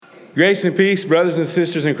Grace and peace, brothers and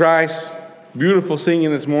sisters in Christ. Beautiful singing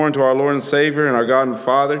this morning to our Lord and Savior and our God and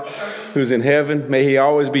Father who's in heaven. May he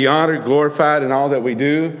always be honored, glorified in all that we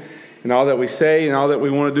do and all that we say and all that we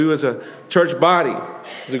want to do as a church body.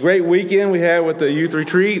 It was a great weekend we had with the youth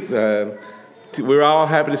retreat. We're all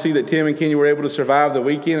happy to see that Tim and Kenny were able to survive the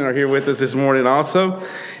weekend and are here with us this morning also.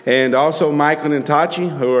 And also Michael and Tachi,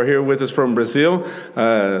 who are here with us from Brazil,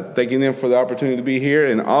 thanking them for the opportunity to be here.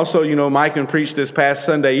 And also, Michael preached this past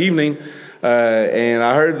Sunday evening, and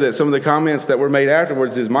I heard that some of the comments that were made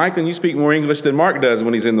afterwards is, Michael, you speak more English than Mark does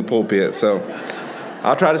when he's in the pulpit. So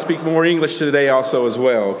I'll try to speak more English today also as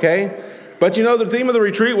well, okay? But the theme of the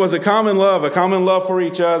retreat was a common love for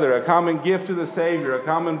each other, a common gift to the Savior, a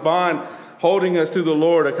common bond holding us to the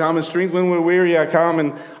Lord, a common strength when we're weary,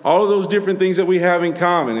 all of those different things that we have in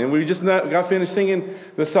common. And we just got finished singing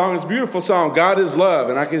the song. It's a beautiful song, God is Love.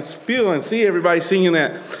 And I can feel and see everybody singing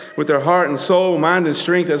that with their heart and soul, mind and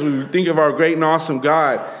strength as we think of our great and awesome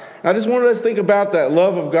God. And I just wanted us to think about that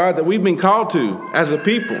love of God that we've been called to as a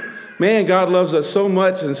people. Man, God loves us so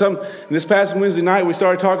much. And this past Wednesday night, we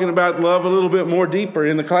started talking about love a little bit more deeper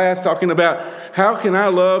in the class, talking about how can I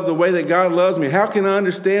love the way that God loves me? How can I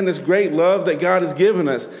understand this great love that God has given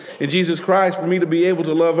us in Jesus Christ for me to be able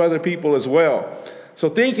to love other people as well? So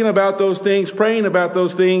thinking about those things, praying about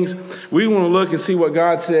those things, we want to look and see what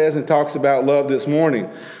God says and talks about love this morning.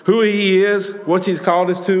 Who he is, what he's called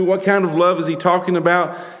us to, what kind of love is he talking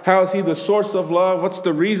about, how is he the source of love, what's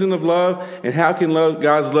the reason of love, and how can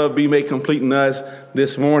God's love be made complete in us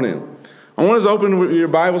this morning. I want us to open your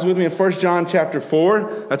Bibles with me in 1 John chapter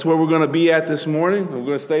 4. That's where we're going to be at this morning. We're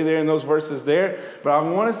going to stay there in those verses there. But I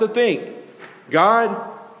want us to think, God,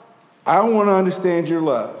 I want to understand your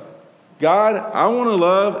love. God, I want to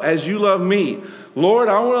love as you love me. Lord,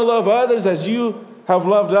 I want to love others as you have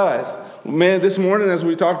loved us. Man, this morning as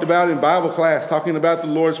we talked about in Bible class, talking about the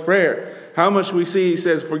Lord's Prayer, how much we see, he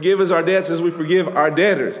says, forgive us our debts as we forgive our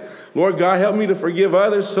debtors. Lord God, help me to forgive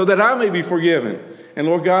others so that I may be forgiven. And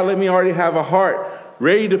Lord God, let me already have a heart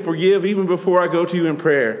ready to forgive even before I go to you in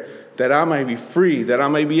prayer, that I may be free, that I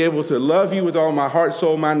may be able to love you with all my heart,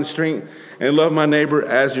 soul, mind, and strength, and love my neighbor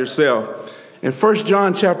as yourself. In 1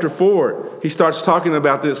 John chapter 4, he starts talking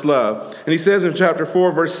about this love. And he says in chapter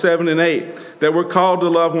 4, verse 7 and 8, that we're called to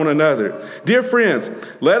love one another. Dear friends,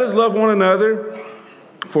 let us love one another,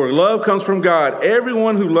 for love comes from God.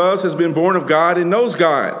 Everyone who loves has been born of God and knows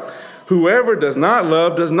God. Whoever does not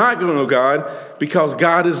love does not know God, because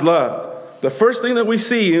God is love. The first thing that we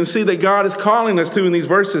see, and see that God is calling us to in these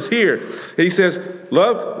verses here, he says,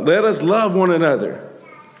 let us love one another.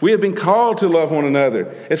 We have been called to love one another.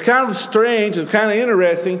 It's kind of strange and kind of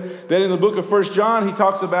interesting that in the book of 1 John, he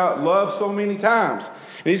talks about love so many times.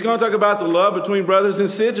 And he's going to talk about the love between brothers and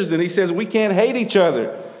sisters. And he says we can't hate each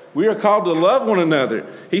other. We are called to love one another.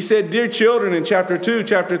 He said, dear children, in chapter 2,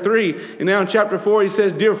 chapter 3. And now in chapter 4, he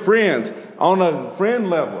says, dear friends, on a friend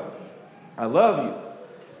level. I love you.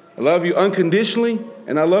 I love you unconditionally,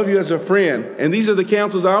 and I love you as a friend. And these are the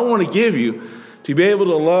counsels I want to give you, to be able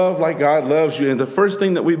to love like God loves you. And the first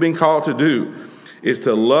thing that we've been called to do is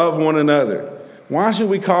to love one another. Why should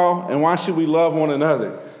we call and why should we love one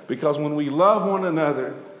another? Because when we love one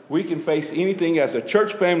another, we can face anything as a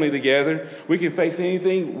church family together. We can face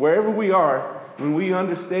anything wherever we are when we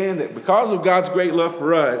understand that because of God's great love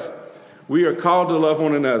for us, we are called to love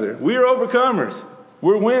one another. We are overcomers.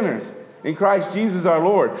 We're winners in Christ Jesus our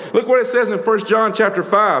Lord. Look what it says in 1 John chapter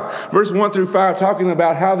 5, verse 1 through 5, talking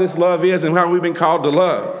about how this love is and how we've been called to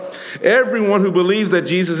love. Everyone who believes that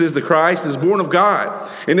Jesus is the Christ is born of God,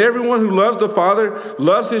 and everyone who loves the Father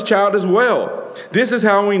loves his child as well. This is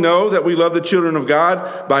how we know that we love the children of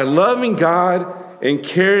God, by loving God and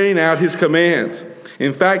carrying out his commands.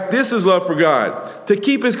 In fact, this is love for God, to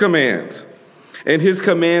keep his commands. And his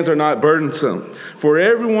commands are not burdensome. For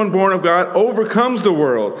everyone born of God overcomes the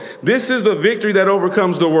world. This is the victory that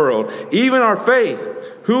overcomes the world, even our faith.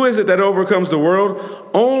 Who is it that overcomes the world?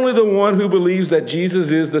 Only the one who believes that Jesus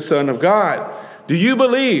is the Son of God. Do you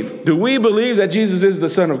believe? Do we believe that Jesus is the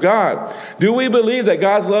Son of God? Do we believe that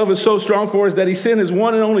God's love is so strong for us that he sent his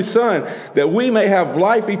one and only Son, that we may have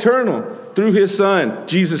life eternal through his Son,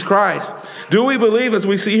 Jesus Christ? Do we believe, as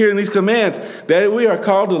we see here in these commands, that we are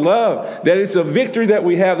called to love, that it's a victory that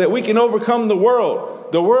we have, that we can overcome the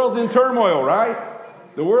world? The world's in turmoil, right?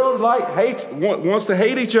 The world wants to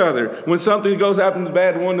hate each other when something happens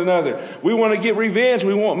bad to one another. We want to get revenge.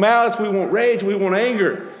 We want malice. We want rage. We want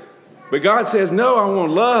anger. But God says, no, I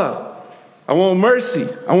want love. I want mercy.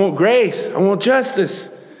 I want grace. I want justice.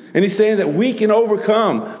 And he's saying that we can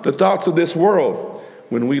overcome the thoughts of this world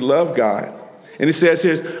when we love God. And he says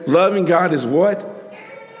here, loving God is what?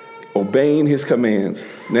 obeying his commands.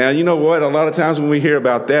 Now, you know what? A lot of times when we hear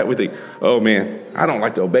about that, we think, oh man, I don't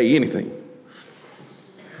like to obey anything.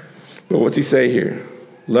 But what's he say here?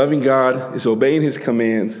 Loving God is obeying his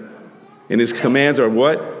commands. And his commands are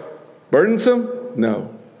what? Burdensome?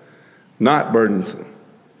 No, not burdensome.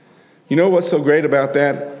 You know what's so great about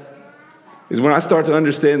that? Is when I start to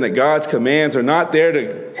understand that God's commands are not there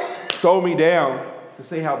to throw me down to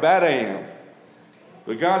see how bad I am.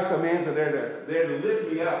 But God's commands are there to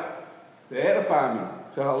lift me up, to edify me,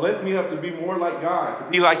 to lift me up to be more like God, to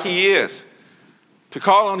be like he is, to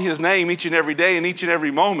call on his name each and every day and each and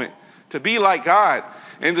every moment, to be like God,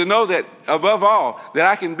 and to know that above all, that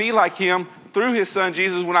I can be like him through his son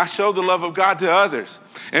Jesus when I show the love of God to others.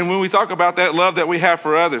 And when we talk about that love that we have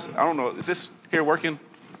for others, I don't know, is this here working?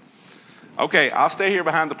 Okay, I'll stay here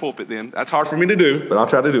behind the pulpit then. That's hard for me to do, but I'll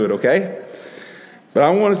try to do it, okay? But I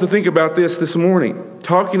want us to think about this morning,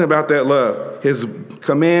 talking about that love. His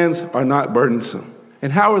commands are not burdensome.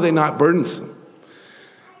 And how are they not burdensome?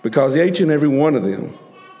 Because each and every one of them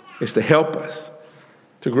is to help us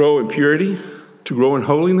to grow in purity, to grow in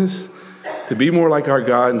holiness, to be more like our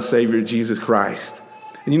God and Savior, Jesus Christ.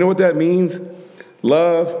 And you know what that means?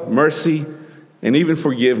 Love, mercy, and even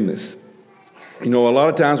forgiveness. You know, a lot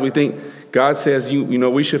of times we think God says, you know,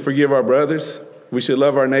 we should forgive our brothers. We should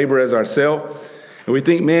love our neighbor as ourselves. And we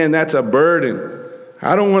think, man, that's a burden.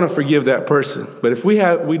 I don't want to forgive that person. But if we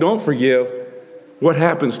don't forgive, what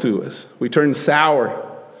happens to us? We turn sour.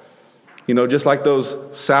 You know, just like those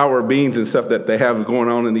sour beans and stuff that they have going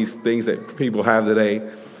on in these things that people have today.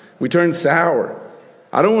 We turn sour.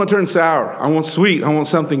 I don't want to turn sour. I want sweet. I want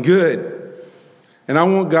something good. And I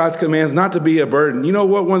want God's commands not to be a burden. You know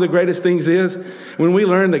what one of the greatest things is? When we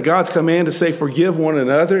learn that God's command to say forgive one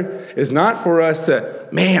another is not for us to,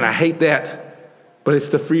 man, I hate that. But it's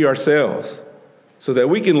to free ourselves so that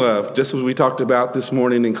we can love, just as we talked about this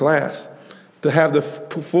morning in class. To have the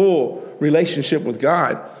full relationship with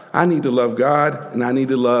God. I need to love God and I need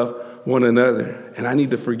to love one another. And I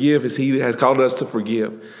need to forgive as he has called us to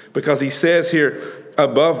forgive. Because he says here,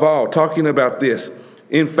 above all, talking about this,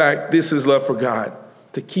 in fact, this is love for God,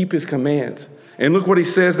 to keep his commands. And look what he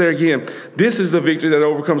says there again. This is the victory that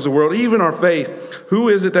overcomes the world, even our faith. Who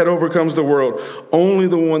is it that overcomes the world? Only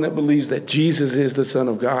the one that believes that Jesus is the Son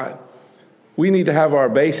of God. We need to have our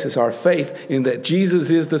basis, our faith in that Jesus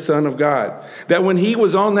is the Son of God. That when he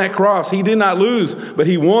was on that cross, he did not lose, but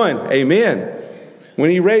he won. Amen. When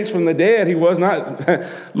he raised from the dead, he was not a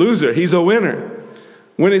loser. He's a winner.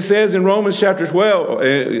 When it says in Romans chapter 12,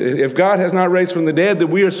 if God has not raised from the dead, that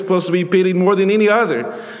we are supposed to be pitied more than any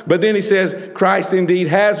other. But then he says, Christ indeed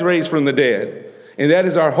has raised from the dead. And that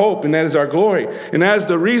is our hope and that is our glory. And that is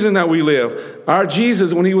the reason that we live. Our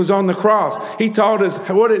Jesus, when he was on the cross, he taught us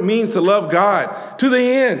what it means to love God to the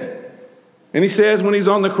end. And he says when he's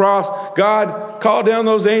on the cross, God called down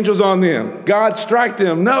those angels on them. God strike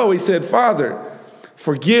them. No, he said, Father,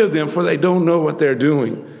 forgive them for they don't know what they're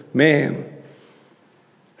doing. Man.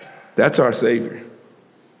 That's our Savior.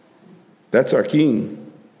 That's our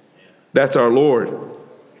King. That's our Lord.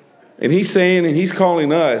 And he's saying and he's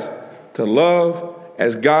calling us to love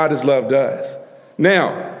as God has loved us.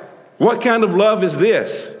 Now, what kind of love is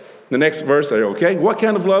this? The next verse, okay? What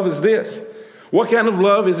kind of love is this? What kind of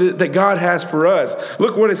love is it that God has for us?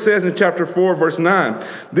 Look what it says in chapter 4, verse 9.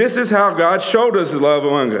 This is how God showed us his love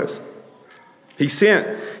among us. He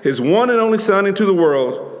sent his one and only Son into the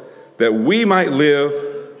world that we might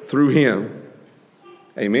live through him.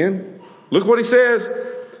 Amen. Look what he says.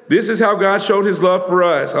 This is how God showed his love for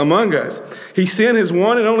us, among us. He sent his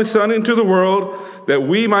one and only Son into the world that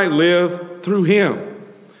we might live through him.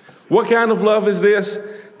 What kind of love is this?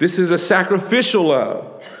 This is a sacrificial love.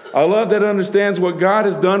 A love that understands what God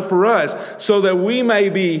has done for us so that we may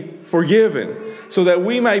be forgiven, so that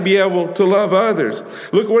we may be able to love others.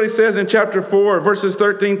 Look what he says in chapter 4, verses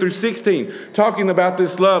 13 through 16, talking about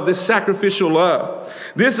this love, this sacrificial love.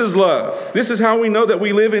 This is love. This is how we know that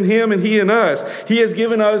we live in him and he in us. He has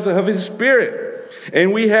given us of his Spirit.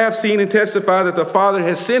 And we have seen and testified that the Father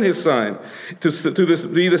has sent his Son to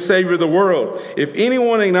be the Savior of the world. If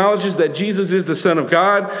anyone acknowledges that Jesus is the Son of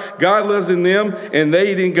God, God lives in them and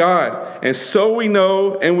they in God. And so we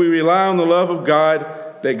know and we rely on the love of God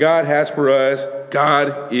that God has for us.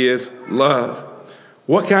 God is love.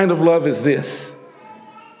 What kind of love is this?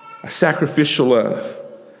 A sacrificial love.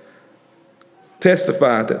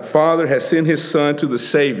 Testified that Father has sent his Son to the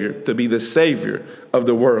Savior, to be the Savior of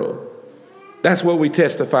the world. That's what we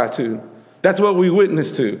testify to. That's what we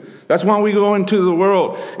witness to. That's why we go into the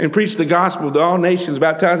world and preach the gospel to all nations,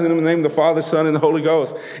 baptizing them in the name of the Father, Son, and the Holy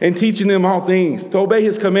Ghost, and teaching them all things, to obey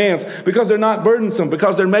his commands, because they're not burdensome,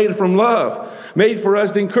 because they're made from love, made for us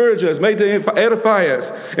to encourage us, made to edify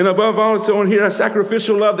us. And above all, it's on here a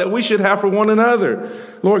sacrificial love that we should have for one another.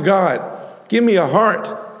 Lord God, give me a heart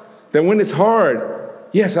that when it's hard,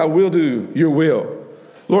 yes, I will do your will.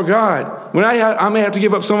 Lord God, when I may have to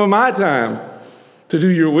give up some of my time to do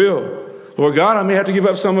your will. Lord God, I may have to give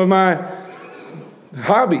up some of my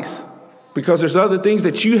hobbies because there's other things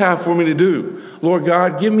that you have for me to do. Lord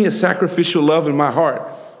God, give me a sacrificial love in my heart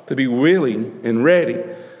to be willing and ready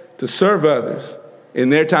to serve others in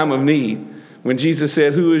their time of need. When Jesus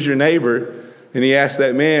said, who is your neighbor? And he asked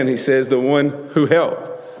that man, he says, the one who helped.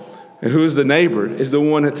 And who is the neighbor? Is the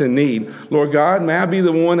one that's in need. Lord God, may I be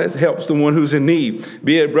the one that helps the one who's in need.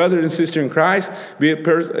 Be it brother and sister in Christ, be it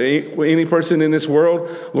any person in this world.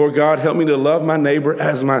 Lord God, help me to love my neighbor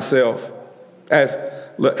as myself.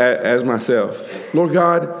 As myself. Lord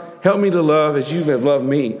God, help me to love as you have loved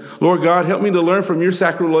me. Lord God, help me to learn from your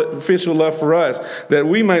sacrificial love for us, that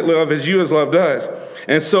we might love as you have loved us.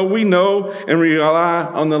 And so we know and rely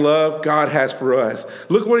on the love God has for us.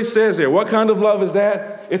 Look what he says there. What kind of love is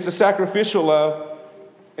that? It's a sacrificial love.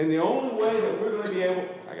 And the only way that we're going to be able...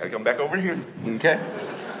 I got to come back over here. Okay?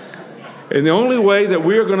 And the only way that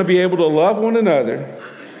we're going to be able to love one another,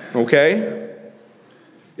 okay,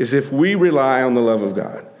 is if we rely on the love of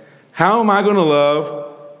God. How am I going to love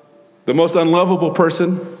the most unlovable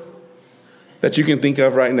person that you can think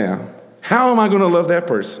of right now? How am I going to love that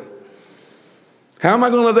person? How am I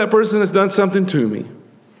going to love that person that's done something to me?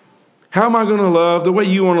 How am I going to love the way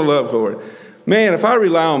you want to love, Lord? Man, if I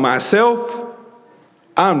rely on myself,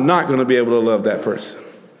 I'm not going to be able to love that person.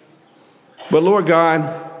 But Lord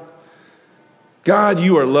God,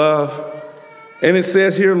 you are love. And it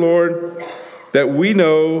says here, Lord, that we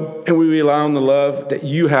know and we rely on the love that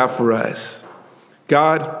you have for us.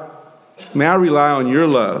 God, may I rely on your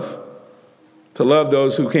love to love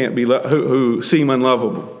those who can't be who seem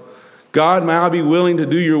unlovable. God, may I be willing to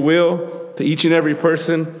do your will to each and every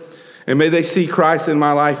person, and may they see Christ in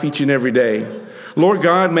my life each and every day. Lord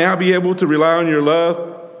God, may I be able to rely on your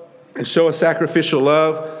love and show a sacrificial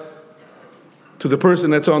love to the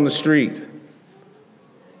person that's on the street,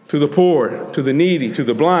 to the poor, to the needy, to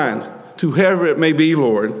the blind, to whoever it may be,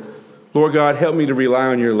 Lord. Lord God, help me to rely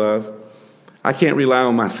on your love. I can't rely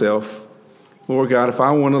on myself. Lord God, if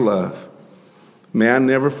I want to love, may I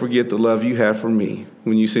never forget the love you have for me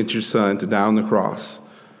when you sent your son to die on the cross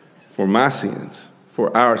for my sins,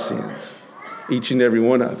 for our sins, each and every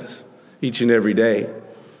one of us, each and every day.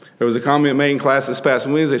 There was a comment made in class this past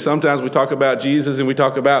Wednesday. Sometimes we talk about Jesus and we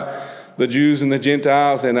talk about the Jews and the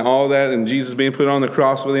Gentiles and all that, and Jesus being put on the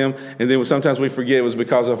cross for them. And then sometimes we forget it was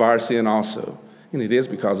because of our sin also. And it is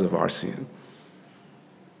because of our sin.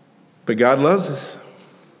 But God loves us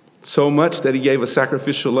so much that he gave a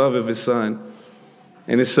sacrificial love of his son.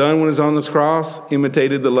 And his son, when he was on this cross,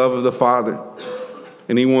 imitated the love of the Father.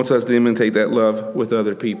 And he wants us to imitate that love with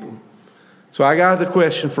other people. So I got the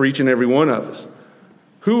question for each and every one of us.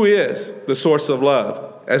 Who is the source of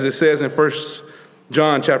love? As it says in 1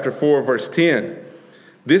 John chapter 4, verse 10.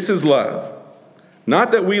 This is love.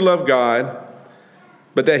 Not that we love God,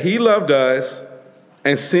 but that he loved us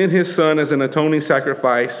and sent his son as an atoning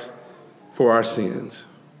sacrifice for our sins.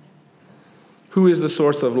 Who is the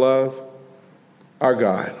source of love? Our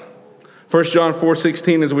God. 1 John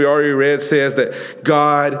 4:16, as we already read, says that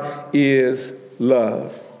God is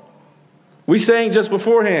love. We sang just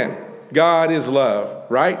beforehand, God is love,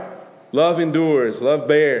 right? Love endures, love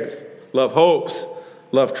bears, love hopes,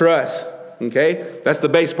 love trusts, okay? That's the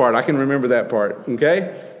base part. I can remember that part,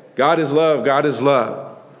 okay? God is love, God is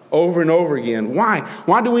love. Over and over again. Why?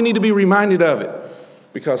 Why do we need to be reminded of it?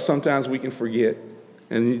 Because sometimes we can forget.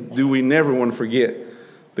 And do we never want to forget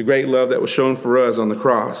the great love that was shown for us on the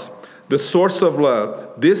cross? The source of love.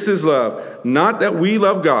 This is love. Not that we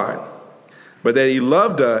love God, but that he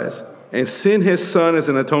loved us and sent his son as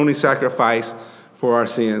an atoning sacrifice for our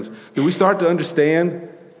sins. Do we start to understand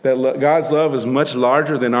that God's love is much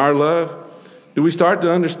larger than our love? Do we start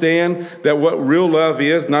to understand that what real love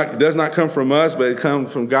is does not come from us, but it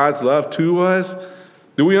comes from God's love to us?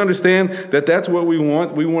 Do we understand that that's what we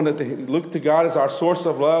want? We want to look to God as our source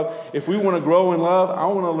of love. If we want to grow in love, I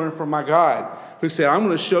want to learn from my God, who said, I'm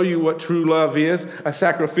going to show you what true love is, a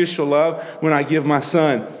sacrificial love, when I give my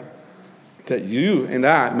son, that you and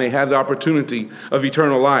I may have the opportunity of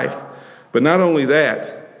eternal life. But not only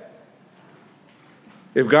that,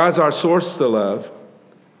 if God's our source to love,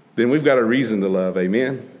 then we've got a reason to love,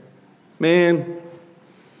 amen? Man,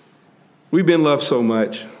 we've been loved so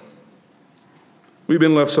much. We've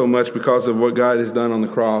been loved so much because of what God has done on the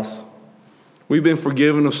cross. We've been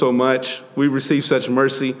forgiven of so much. We've received such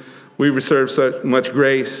mercy. We've received such much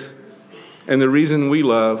grace. And the reason we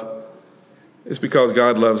love is because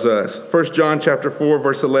God loves us. 1 John chapter 4,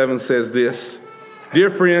 verse 11 says this: Dear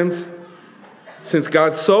friends, since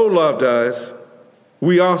God so loved us,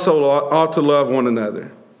 we also ought to love one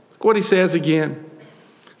another. Look what he says again.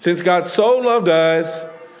 Since God so loved us,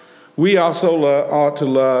 we also ought to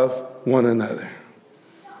love one another.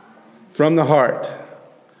 From the heart.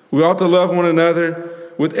 We ought to love one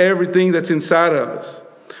another with everything that's inside of us.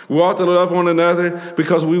 We ought to love one another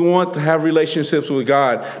because we want to have relationships with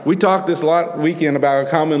God. We talked this weekend about a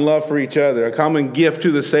common love for each other, a common gift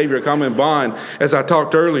to the Savior, a common bond, as I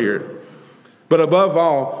talked earlier. But above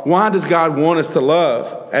all, why does God want us to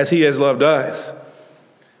love as he has loved us?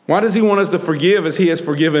 Why does he want us to forgive as he has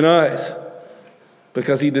forgiven us?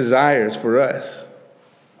 Because he desires for us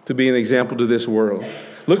to be an example to this world.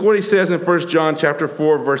 Look what he says in 1 John chapter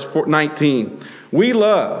 4, verse 19. We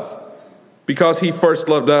love because he first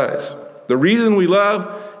loved us. The reason we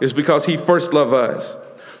love is because he first loved us.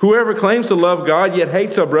 Whoever claims to love God yet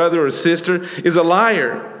hates a brother or sister is a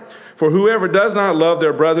liar. For whoever does not love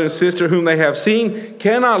their brother and sister whom they have seen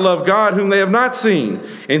cannot love God whom they have not seen.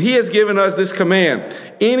 And he has given us this command: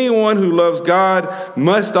 anyone who loves God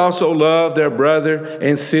must also love their brother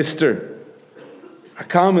and sister. A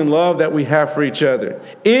common love that we have for each other.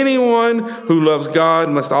 Anyone who loves God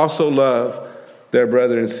must also love their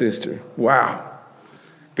brother and sister. Wow.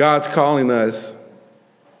 God's calling us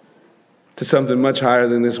to something much higher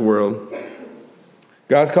than this world.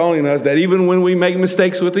 God's calling us that even when we make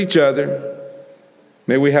mistakes with each other,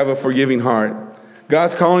 may we have a forgiving heart.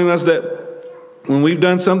 God's calling us that when we've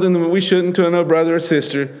done something that we shouldn't to another brother or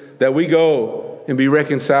sister, that we go and be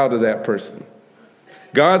reconciled to that person.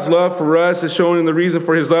 God's love for us is showing the reason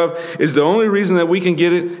for his love is the only reason that we can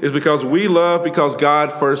get it is because we love because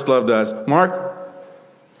God first loved us. Mark,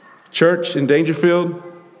 church in Dangerfield,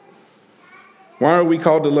 why are we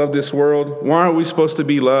called to love this world? Why are we supposed to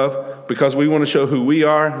be loved? Because we want to show who we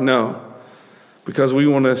are? No. Because we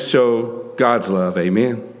want to show God's love.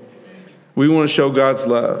 Amen. We want to show God's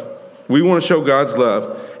love. We want to show God's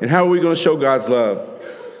love. And how are we going to show God's love?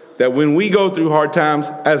 That when we go through hard times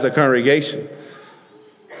as a congregation,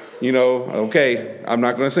 okay, I'm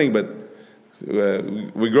not going to sing, but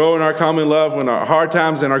we grow in our common love when our hard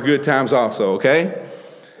times and our good times also, okay?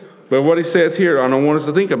 But what he says here, I don't want us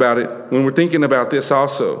to think about it when we're thinking about this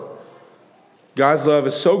also. God's love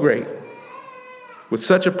is so great, with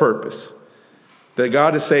such a purpose, that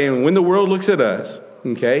God is saying, when the world looks at us,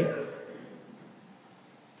 okay,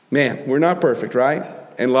 man, we're not perfect, right?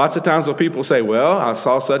 And lots of times when people say, well, I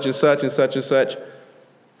saw such and such and such and such,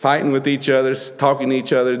 fighting with each other, talking to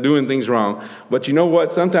each other, doing things wrong. But you know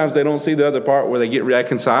what? Sometimes they don't see the other part where they get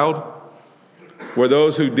reconciled, where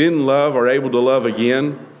those who didn't love are able to love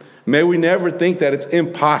again. May we never think that it's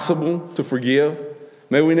impossible to forgive.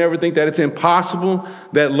 May we never think that it's impossible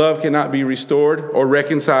that love cannot be restored or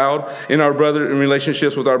reconciled in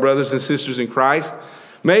relationships with our brothers and sisters in Christ.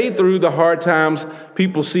 May through the hard times,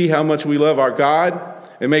 people see how much we love our God.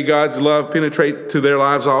 And may God's love penetrate to their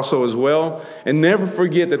lives also as well. And never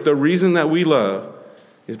forget that the reason that we love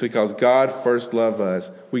is because God first loved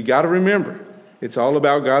us. We got to remember, it's all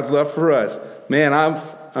about God's love for us. Man,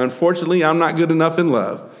 unfortunately, I'm not good enough in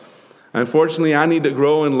love. Unfortunately, I need to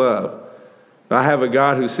grow in love. But I have a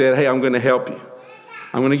God who said, hey, I'm going to help you.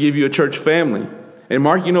 I'm going to give you a church family. And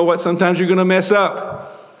Mark, you know what? Sometimes you're going to mess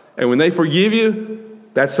up. And when they forgive you,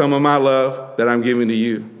 that's some of my love that I'm giving to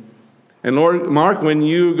you. And Lord, Mark, when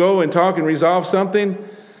you go and talk and resolve something,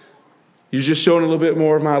 you're just showing a little bit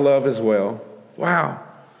more of my love as well. Wow.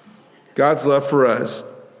 God's love for us.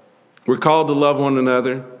 We're called to love one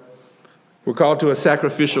another. We're called to a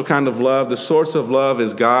sacrificial kind of love. The source of love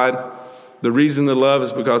is God. The reason to love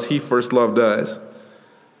is because he first loved us.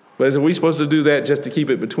 But are we supposed to do that just to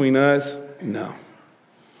keep it between us? No.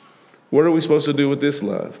 What are we supposed to do with this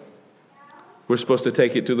love? We're supposed to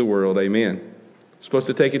take it to the world. Amen. We're supposed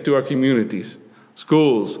to take it to our communities,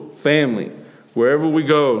 schools, family, wherever we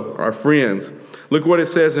go, our friends. Look what it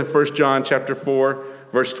says in 1 John chapter 4,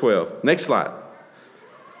 verse 12. Next slide.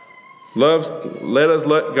 Let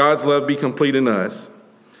God's love be complete in us.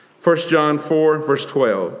 1 John 4, verse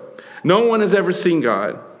 12. No one has ever seen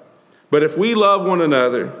God, but if we love one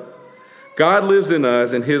another, God lives in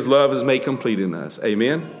us and his love is made complete in us.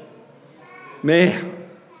 Amen? Man,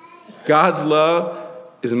 God's love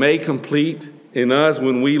is made complete in us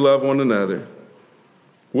when we love one another.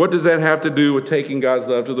 What does that have to do with taking God's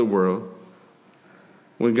love to the world?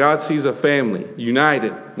 when God sees a family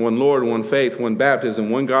united, one Lord, one faith, one baptism,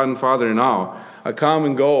 one God and Father in all, a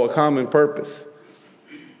common goal, a common purpose,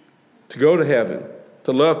 to go to heaven,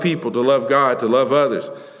 to love people, to love God, to love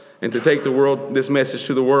others, and to take this message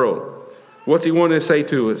to the world. What's he wanting to say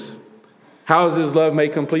to us? How is his love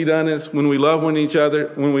made complete on us? When we love each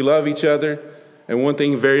other. And one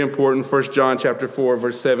thing very important, 1 John chapter 4,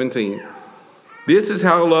 verse 17. This is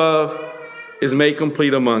how love is made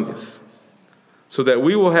complete among us, so that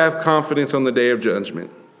we will have confidence on the day of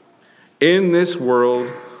judgment. In this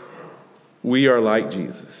world, we are like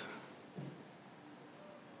Jesus.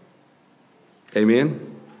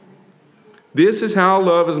 Amen? This is how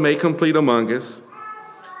love is made complete among us,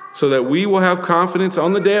 so that we will have confidence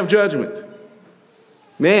on the day of judgment.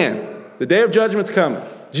 Man, the day of judgment's coming.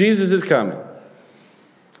 Jesus is coming.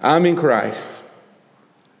 I'm in Christ.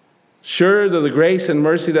 Sure of the grace and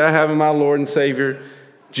mercy that I have in my Lord and Savior,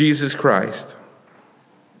 Jesus Christ.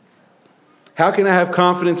 How can I have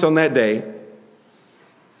confidence on that day?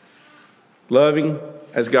 Loving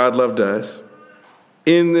as God loved us.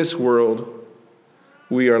 In this world,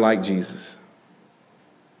 we are like Jesus.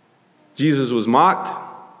 Jesus was mocked.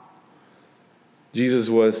 Jesus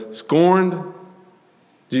was scorned.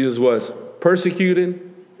 Jesus was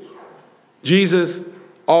persecuted. Jesus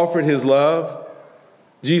offered his love.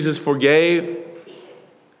 Jesus forgave.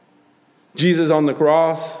 Jesus on the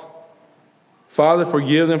cross. Father,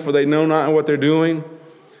 forgive them, for they know not what they're doing.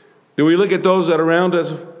 Do we look at those that are around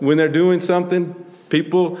us when they're doing something?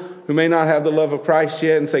 People who may not have the love of Christ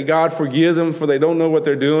yet, and say, God, forgive them, for they don't know what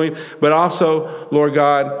they're doing. But also, Lord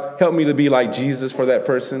God, help me to be like Jesus for that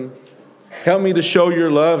person. Help me to show your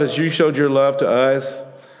love as you showed your love to us.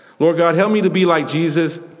 Lord God, help me to be like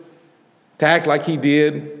Jesus, to act like he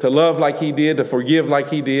did, to love like he did, to forgive like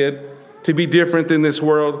he did, to be different than this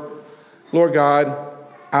world. Lord God,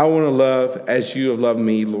 I want to love as you have loved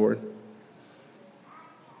me, Lord.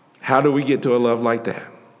 How do we get to a love like that?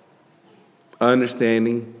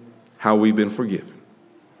 Understanding how we've been forgiven.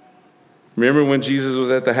 Remember when Jesus was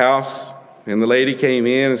at the house and the lady came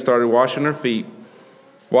in and started washing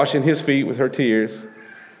his feet with her tears.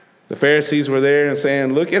 The Pharisees were there and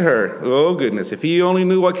saying, look at her. Oh, goodness. If he only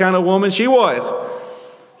knew what kind of woman she was,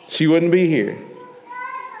 she wouldn't be here.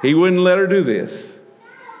 He wouldn't let her do this.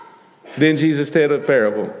 Then Jesus told a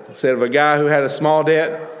parable. He said of a guy who had a small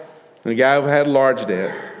debt and a guy who had a large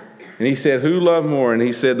debt. And he said, who loved more? And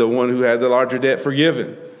he said, the one who had the larger debt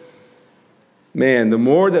forgiven. Man, the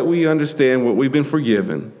more that we understand what we've been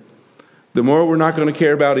forgiven, the more we're not going to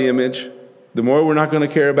care about image, the more we're not going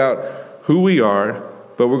to care about who we are,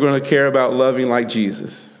 but we're going to care about loving like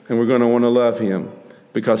Jesus. And we're going to want to love him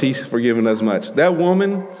because he's forgiven us much. That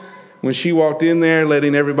woman, when she walked in there,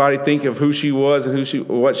 letting everybody think of who she was and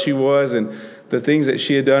what she was and the things that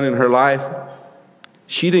she had done in her life,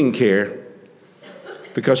 she didn't care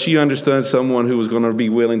because she understood someone who was going to be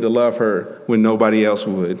willing to love her when nobody else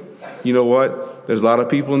would. You know what? There's a lot of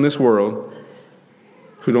people in this world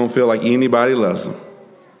who don't feel like anybody loves them.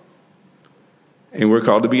 And we're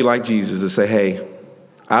called to be like Jesus, to say, hey,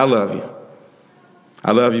 I love you.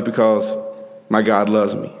 I love you because my God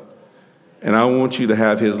loves me. And I want you to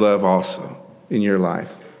have his love also in your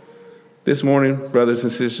life. This morning, brothers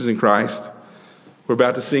and sisters in Christ, we're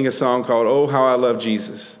about to sing a song called, Oh, How I Love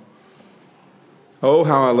Jesus. Oh,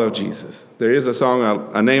 how I love Jesus. There is a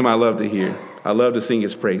song, a name I love to hear. I love to sing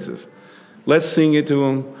his praises. Let's sing it to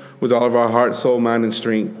him with all of our heart, soul, mind, and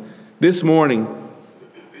strength. This morning,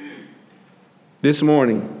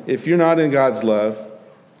 if you're not in God's love,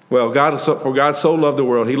 well, for God so loved the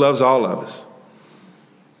world, he loves all of us,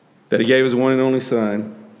 that he gave his one and only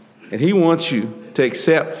Son. And he wants you to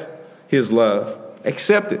accept his love.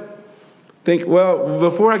 Accept it. Think, well,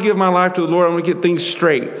 before I give my life to the Lord, I'm going to get things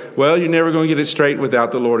straight. Well, you're never going to get it straight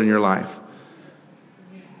without the Lord in your life.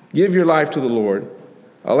 Give your life to the Lord.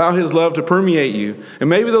 Allow his love to permeate you. And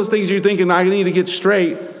maybe those things you're thinking, I need to get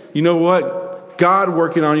straight. You know what? God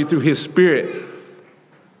working on you through his Spirit,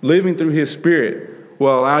 living through his Spirit,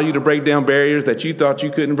 will allow you to break down barriers that you thought you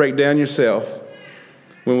couldn't break down yourself.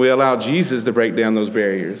 When we allow Jesus to break down those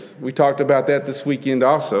barriers. We talked about that this weekend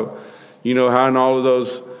also. You know how in all of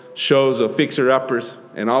those shows of fixer-uppers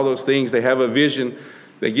and all those things, they have a vision.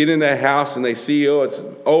 They get in that house and they see, oh, it's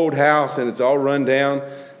an old house and it's all run down.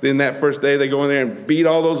 Then that first day they go in there and beat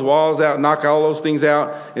all those walls out, knock all those things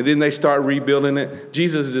out, and then they start rebuilding it.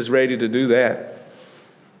 Jesus is just ready to do that.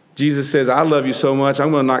 Jesus says, I love you so much,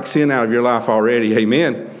 I'm going to knock sin out of your life already.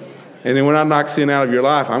 Amen. And then when I knock sin out of your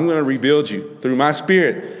life, I'm going to rebuild you through my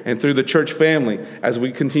Spirit and through the church family as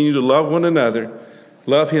we continue to love one another,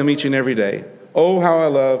 love him each and every day. Oh, how I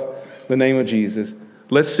love the name of Jesus.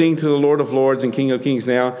 Let's sing to the Lord of Lords and King of Kings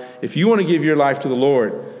now. If you want to give your life to the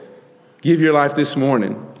Lord, give your life this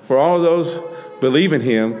morning. For all of those believe in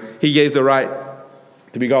him, he gave the right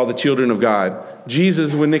to be called the children of God.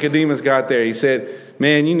 Jesus, when Nicodemus got there, he said,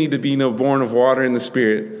 man, you need to be born of water and the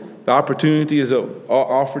Spirit. The opportunity is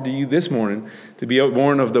offered to you this morning to be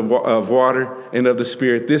born of water and of the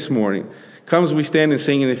Spirit this morning. Come as we stand and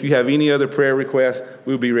sing, and if you have any other prayer requests,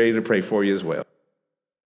 we'll be ready to pray for you as well.